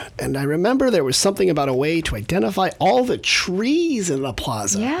tour. And I remember there was something about a way to identify all the trees in the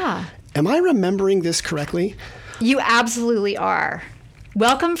plaza. Yeah. Am I remembering this correctly? You absolutely are.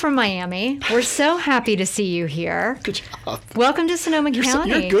 Welcome from Miami. We're so happy to see you here. Good job. Welcome to Sonoma County.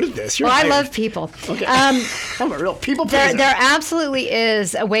 You're good at this. I love people. Okay. I'm a real people person. There absolutely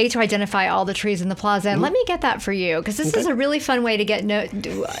is a way to identify all the trees in the plaza. And let me get that for you, because this is a really fun way to get now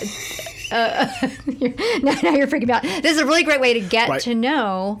you're freaking me out. This is a really great way to get to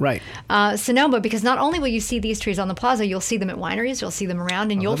know Sonoma, because not only will you see these trees on the plaza, you'll see them at wineries, you'll see them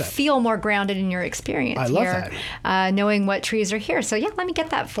around, and you'll feel more grounded in your experience knowing what trees are here. So let me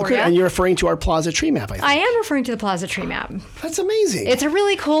get that for you. And you're referring to our plaza tree map, I think. I am referring to the plaza tree map. That's amazing. It's a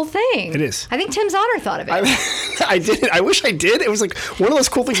really cool thing. It is. I think Tim Zahner thought of it. I did. I wish I did. It was like one of those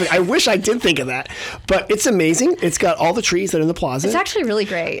cool things. Like, I wish I did think of that. But it's amazing. It's got all the trees that are in the plaza. It's actually really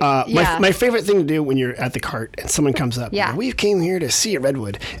great. My favorite thing to do when you're at the cart and someone comes up, we came here to see a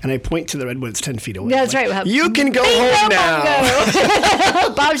redwood, and I point to the redwoods 10 feet away. That's right. You can go home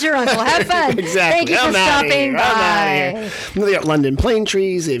now. Bob's your uncle. Have fun. Exactly. Thank you for stopping by. They got London plane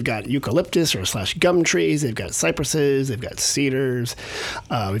trees. They've got eucalyptus / gum trees. They've got cypresses. They've got cedars.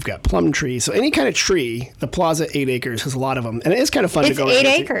 We've got plum trees. So any kind of tree, the plaza 8 acres has a lot of them, and it is kind of fun to go. It's 8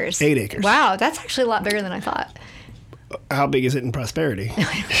 acres. 8 acres. Wow, that's actually a lot bigger than I thought. How big is it in Prosperity?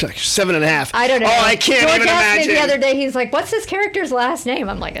 Like 7.5. I don't know. Oh, I can't even imagine. Me the other day, he's like, "What's this character's last name?"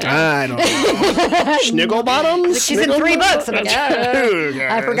 I'm like, I don't know. Snigglebottom? She's in 3 books. I'm like,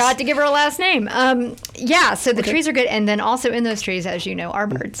 I forgot to give her a last name. So the trees are good, and then also in those trees, as you know, are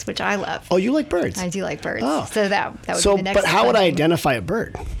birds, which I love. Oh, you like birds? I do like birds. Oh. So that would be the next. But how would I identify a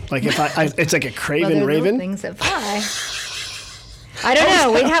bird? Like if it's like a craven raven. Things that fly. I don't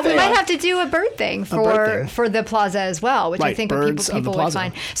know. We might have to do a bird thing for the plaza as well, which I think people would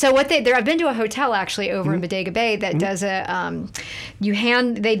find. So I've been to a hotel actually over in Bodega Bay that does they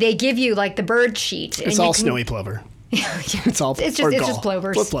give you like the bird sheet. It's all snowy plover. It's just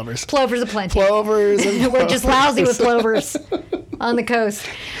plovers. Plovers aplenty. Plovers. We're just lousy with plovers on the coast.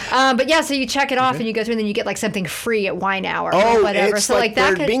 So you check it off and you go through, and then you get like something free at wine hour or whatever. It's like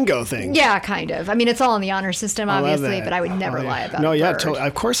that bingo thing. Yeah, kind of. I mean, it's all in the honor system, obviously, but I would never lie about it. No, yeah, totally.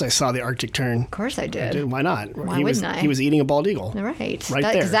 Of course I saw the Arctic tern. Of course I did. Why not? Why wouldn't I? He was eating a bald eagle. Right there.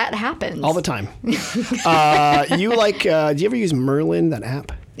 Because that happens. All the time. Do you ever use Merlin, that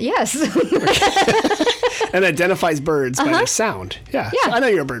app? Yes. And identifies birds by their sound. Yeah. So I know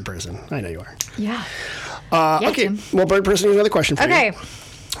you're a bird person. I know you are. Yeah. Okay. Tim. Well, bird person, here's another question for you. Okay.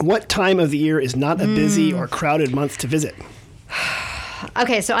 What time of the year is not a busy or crowded month to visit?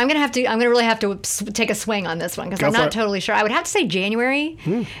 Okay, so I'm gonna really have to take a swing on this one because I'm not totally sure. I would have to say January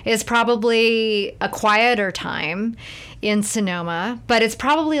is probably a quieter time in Sonoma, but it's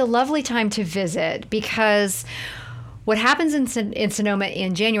probably a lovely time to visit because what happens in Sonoma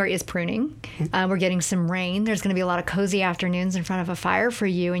in January is pruning. We're getting some rain. There's going to be a lot of cozy afternoons in front of a fire for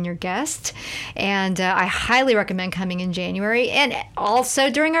you and your guests. And I highly recommend coming in January and also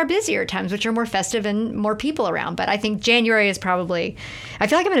during our busier times, which are more festive and more people around. But I think January is probably, I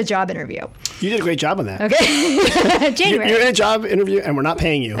feel like I'm in a job interview. You did a great job on that. Okay. January. You're in a job interview and we're not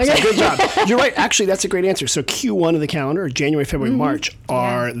paying you. So good job. You're right. Actually, that's a great answer. So Q1 of the calendar, January, February, March,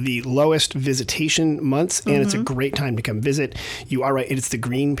 are the lowest visitation months, and it's a great time to come visit. You are right. It's the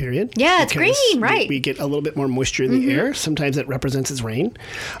green period. Yeah, it's green, right. We get a little bit more moisture in the air. Sometimes that represents as rain.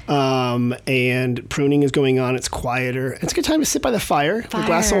 And pruning is going on. It's quieter. It's a good time to sit by the fire, with a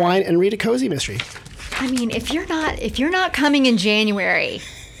glass of wine, and read a cozy mystery. I mean, if you're not coming in January,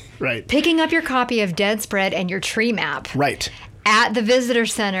 right, picking up your copy of Dead Spread and your tree map, right, at the visitor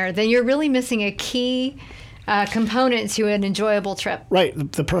center, then you're really missing a key component to an enjoyable trip. Right,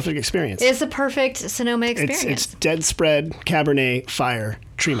 the perfect experience. It's a perfect Sonoma experience. It's Dead Spread, Cabernet, fire,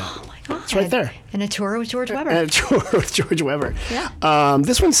 tree map. Oh my God! It's right there. And a tour with George Weber. And a tour with George Weber. Yeah.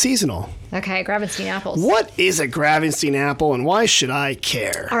 This one's seasonal. Okay, Gravenstein apples. What is a Gravenstein apple, and why should I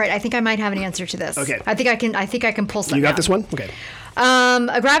care? All right, I think I might have an answer to this. Okay. I think I can pull something. You got out. this one? Okay.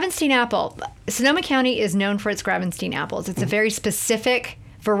 A Gravenstein apple. Sonoma County is known for its Gravenstein apples. It's a very specific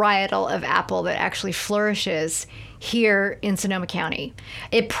varietal of apple that actually flourishes here in Sonoma County.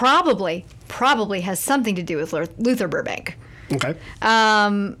 It probably has something to do with Luther Burbank. Okay.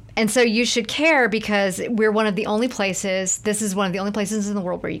 And so you should care because we're one of the only places, this is one of the only places in the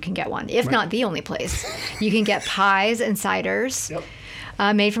world where you can get one, if not the only place. You can get pies and ciders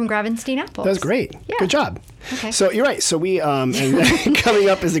made from Gravenstein apples. That's great. Yeah. Good job. Okay. So you're right. So we, and coming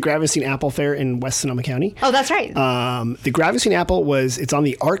up is the Gravenstein Apple Fair in West Sonoma County. Oh, that's right. The Gravenstein apple it's on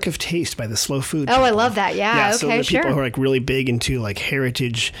the Arc of Taste by the Slow Food. Oh, people. I love that. Yeah. So okay, the people who are like really big into like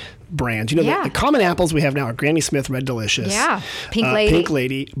heritage brands. You know, the common apples we have now are Granny Smith, Red Delicious. Yeah. Pink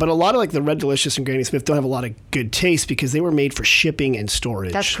Lady. But a lot of like the Red Delicious and Granny Smith don't have a lot of good taste because they were made for shipping and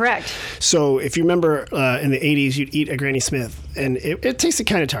storage. That's correct. So if you remember in the 80s, you'd eat a Granny Smith and it tasted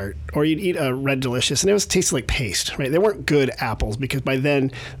kind of tart, or you'd eat a Red Delicious and it tasted like paste, right? They weren't good apples because by then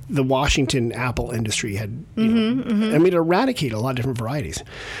the Washington apple industry had, and we'd eradicate a lot of different varieties.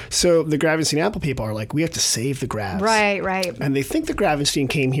 So the Gravenstein apple people are like, we have to save the Gravs. Right. And they think the Gravenstein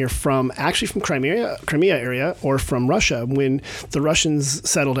came here from Crimea area or from Russia when the Russians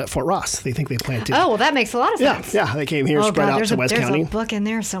settled at Fort Ross. They think they planted. Oh, well, that makes a lot of sense. Yeah, they came here, spread out to West County. There's a book in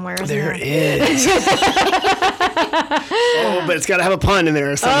there somewhere, isn't there? There is. Oh, but it's got to have a pun in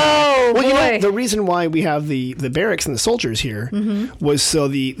there somehow. Oh, well, boy. You know, the reason why we have the barracks and the soldiers here was so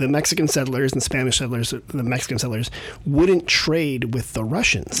the Mexican settlers and Spanish settlers, the Mexican settlers, wouldn't trade with the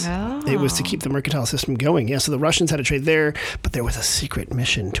Russians. Oh. It was to keep the mercantile system going. Yeah, so the Russians had to trade there, but there was a secret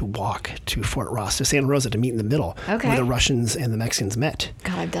mission to walk to Fort Ross, to Santa Rosa, to meet in the middle, where the Russians and the Mexicans met.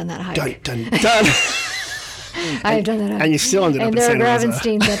 God, I've done that hike. Done. I've done that. And you still ended up in Santa Rosa. And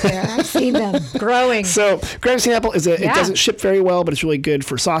there are Gravensteins up there. I've seen them growing. So Gravenstein apple it doesn't ship very well, but it's really good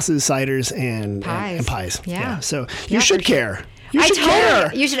for sauces, ciders, and pies. Yeah. So you should care. You should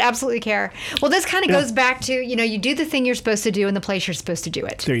care. You should absolutely care. Well, this kind of goes back to, you do the thing you're supposed to do in the place you're supposed to do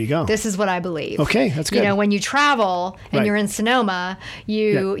it. There you go. This is what I believe. Okay, that's good. When you travel and you're in Sonoma,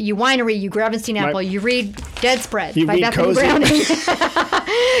 you winery, you Gravenstein apple, you read Dead Spread by Bethany Browning.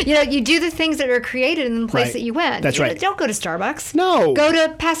 You do the things that are created in the place that you went. That's right. Don't go to Starbucks. No. Go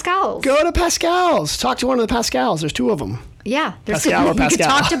to Pascal's. Talk to one of the Pascals. There's two of them. Yeah. Pascal or Pascal. You can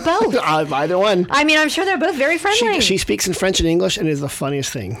talk to both. Either one. I mean, I'm sure they're both very friendly. She speaks in French and English, and it is the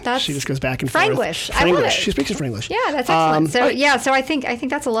funniest thing. She just goes back and forth. Franglish. I love it. She speaks in Franglish. Yeah, that's excellent. So I think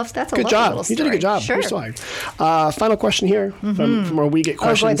that's a lovely good job. Little story. You did a good job. Sure. Final question here from where we get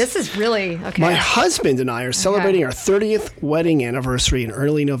questions. Oh boy, this is really okay. My husband and I are celebrating our 30th wedding anniversary in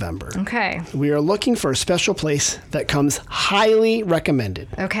early November. Okay. We are looking for a special place that comes highly recommended.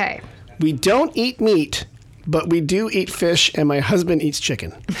 Okay. We don't eat meat, but we do eat fish, and my husband eats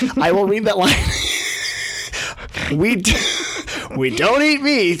chicken. I will read that line. We don't eat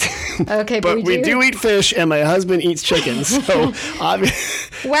meat, but we do eat fish, and my husband eats chicken. So,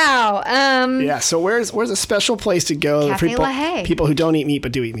 wow. Yeah. So where's a special place to go Cafe for La Haye. people who don't eat meat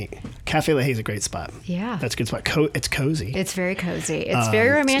but do eat meat? Cafe La Haye is a great spot. Yeah, that's a good spot. It's cozy. It's very cozy. It's very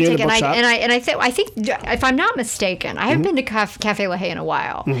romantic, I think if I'm not mistaken, I haven't been to Cafe La Haye in a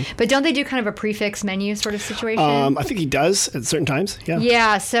while. But don't they do kind of a prefix menu sort of situation? I think he does at certain times. Yeah.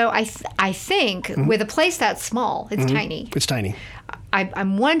 Yeah. So I think with a place that small, it's tiny. It's tiny.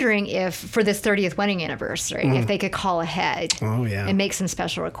 I'm wondering if for this 30th wedding anniversary, if they could call ahead and make some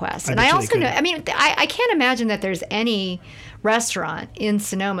special requests. And I also know, I can't imagine that there's any restaurant in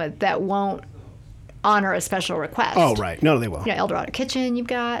Sonoma that won't honor a special request. Oh, right. No, they will. El Dorado Kitchen, you've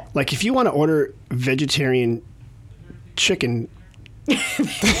got. Like if you want to order vegetarian chicken,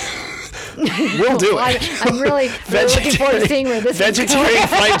 We'll do it. I'm really looking forward to seeing where this is going. Vegetarian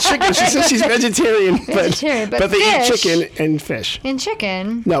fried chicken. She says she's vegetarian, but they eat chicken and fish. And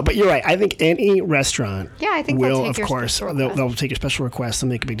chicken. No, but you're right. I think any restaurant will, of course, they'll take your special request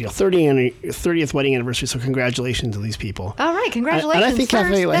and make a big deal. 30th wedding anniversary, so congratulations to these people. All right, congratulations. And I think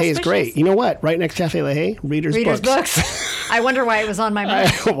Cafe La Haye is great. You know what? Right next to Cafe La Haye, Reader's Books. I wonder why it was on my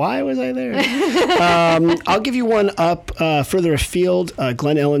mind. Why was I there? I'll give you one up further afield,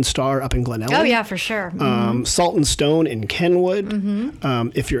 Glen Ellen Star up in Glen Ellen. Oh, yeah, for sure. Salt and Stone in Kenwood.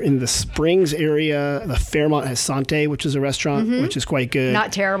 If you're in the Springs area, the Fairmont has Sante, which is a restaurant, which is quite good.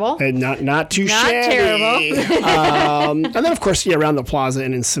 Not terrible. And not too shabby. Terrible. And then, of course, around the plaza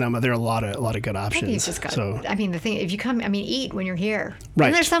and in Sonoma, there are a lot of good options. I mean, the thing, if you come, eat when you're here. Right.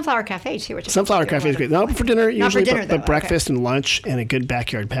 And there's Sunflower Cafe, too. Which Sunflower Cafe is great. Not for dinner, usually, not for dinner, but breakfast and lunch and a good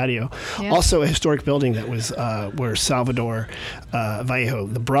backyard patio. Yeah. Also, a historic building that was where Salvador Vallejo,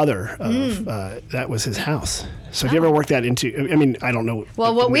 the brother of, that was his house. So if you ever work that into, I mean, I don't know.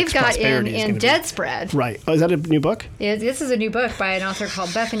 Well, what we've got in Dead Spread. Right. Oh, is that a new book? This is a new book by an author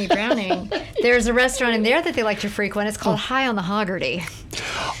called Bethany Browning. There's a restaurant in there that they like to frequent. It's called High on the Hoggerty.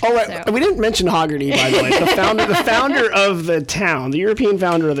 Oh, right. So. We didn't mention Hoggerty, by the way. The founder of the town, the European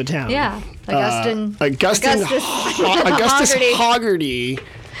founder of the town. Yeah. Augustus Hoggerty.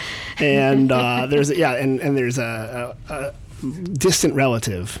 And there's a distant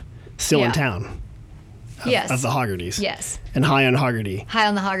relative still in town. Of the Hoggertys. Yes. And High on Hoggerty. High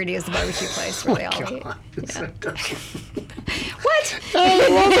on the Hoggerty is the barbecue place where they all eat. Yeah. What? I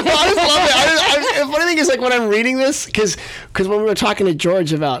love it. The funny thing is, when I'm reading this, because when we were talking to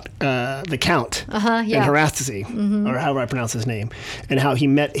George about the Count in Herastasy, or however I pronounce his name, and how he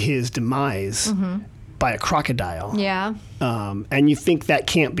met his demise by a crocodile. Yeah. And you think that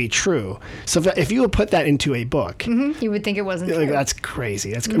can't be true. So if you would put that into a book, you would think it wasn't true. That's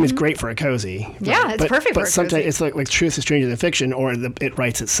crazy. I mean, it's great for a cozy. It's perfect for a cozy. But sometimes it's like truth is stranger than fiction, or it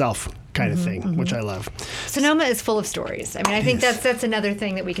writes itself kind of thing, which I love. Sonoma is full of stories. I mean, I think that's another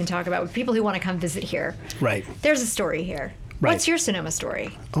thing that we can talk about with people who want to come visit here. Right. There's a story here. Right. What's your Sonoma story?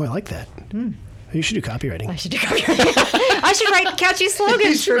 Oh, I like that. You should do copywriting. I should do copywriting. I should write catchy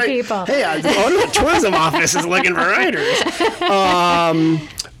slogans for people. Hey, the owner of the tourism office is looking for writers.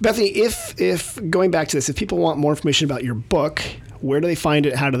 Bethany, if going back to this, if people want more information about your book, where do they find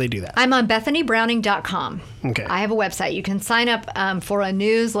it? How do they do that? I'm on BethanyBrowning.com. Okay. I have a website. You can sign up for a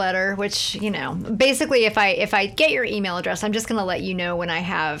newsletter, which, basically if I get your email address, I'm just going to let you know when I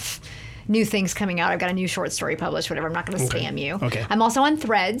have new things coming out. I've got a new short story published, whatever. I'm not going to spam you. Okay. I'm also on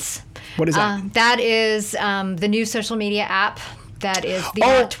Threads. What is that? That is the new social media app. That is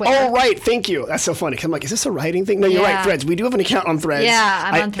the Twitter. Oh, right. Thank you. That's so funny. I'm like, is this a writing thing? No, you're right. Threads. We do have an account on Threads. Yeah,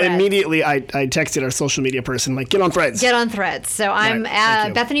 I'm on Threads. Immediately, I texted our social media person, like, get on Threads. Get on Threads. So I'm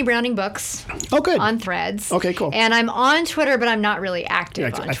at Bethany Browning Books. Oh, good. On Threads. Okay, cool. And I'm on Twitter, but I'm not really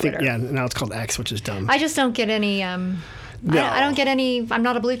active on Twitter. Now it's called X, which is dumb. I just don't get any... No. I don't get any... I'm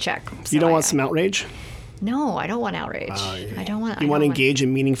not a blue check. So you don't want some outrage? No, I don't want outrage. I don't want... You want to engage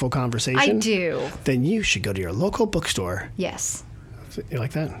in meaningful conversation? I do. Then you should go to your local bookstore. Yes. You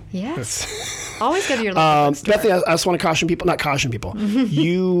like that? Yes. Always go to your local bookstore. Bethany, I just want to caution people. Not caution people.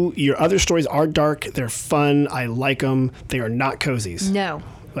 Your other stories are dark. They're fun. I like them. They are not cozies. No.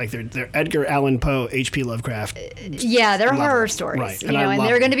 Like they're Edgar Allan Poe, H.P. Lovecraft. Yeah, they're horror stories, right? And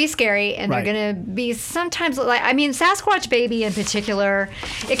they're going to be scary, and they're going to be sometimes Sasquatch Baby in particular.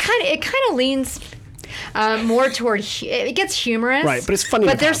 It kind of leans more toward it gets humorous, right? But it's funny.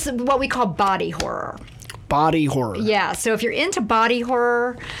 But there's what we call body horror. Body horror. Yeah, so if you're into body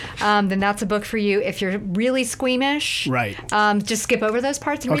horror, then that's a book for you. If you're really squeamish, right, just skip over those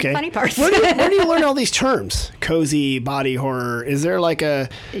parts and read the funny parts. Where do you learn all these terms? Cozy, body horror. Is there like a?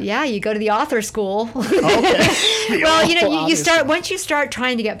 Yeah, you go to the author school. Okay. Well, you start once you start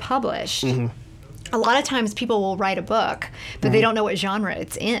trying to get published. A lot of times people will write a book, but they don't know what genre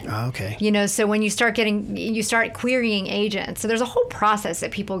it's in. Oh, okay. So when you start querying agents. So there's a whole process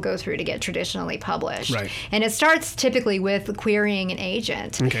that people go through to get traditionally published. Right. And it starts typically with querying an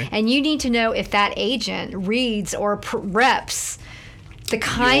agent. Okay. And you need to know if that agent reads or reps the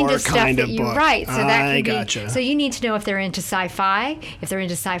kind of stuff that you write. So that can be, so you need to know if they're into sci-fi, if they're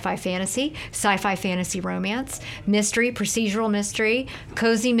into sci-fi fantasy romance, mystery, procedural mystery,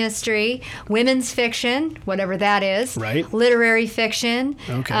 cozy mystery, women's fiction, whatever that is, right? Literary fiction,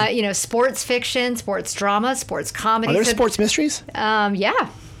 okay. Sports fiction, sports drama, sports comedy. Are there sports mysteries? Yeah.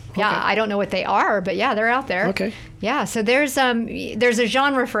 Yeah, okay. I don't know what they are, but yeah, they're out there. Okay. Yeah, so there's a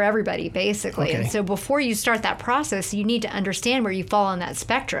genre for everybody, basically. Okay. And so before you start that process, you need to understand where you fall on that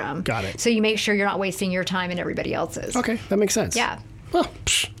spectrum. Got it. So you make sure you're not wasting your time and everybody else's. Okay, that makes sense. Yeah. Well,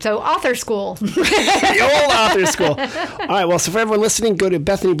 So author school. The old author school. All right. Well, so for everyone listening, go to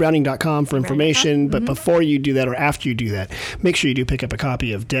BethanyBrowning.com for information. But before you do that, or after you do that, make sure you do pick up a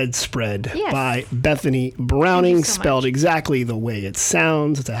copy of Dead Spread by Bethany Browning, spelled exactly the way it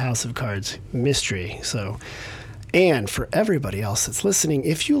sounds. It's a House of Cards mystery. So, and for everybody else that's listening,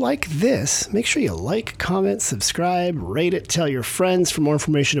 if you like this, make sure you like, comment, subscribe, rate it, tell your friends. For more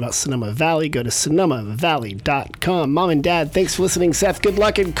information about Sonoma Valley, go to sonomavalley.com. Mom and Dad, thanks for listening. Seth, good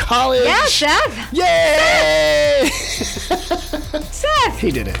luck in college. Yeah, Seth. Yay! Seth.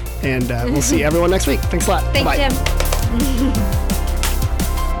 He did it. And we'll see everyone next week. Thanks a lot. Thanks, Tim.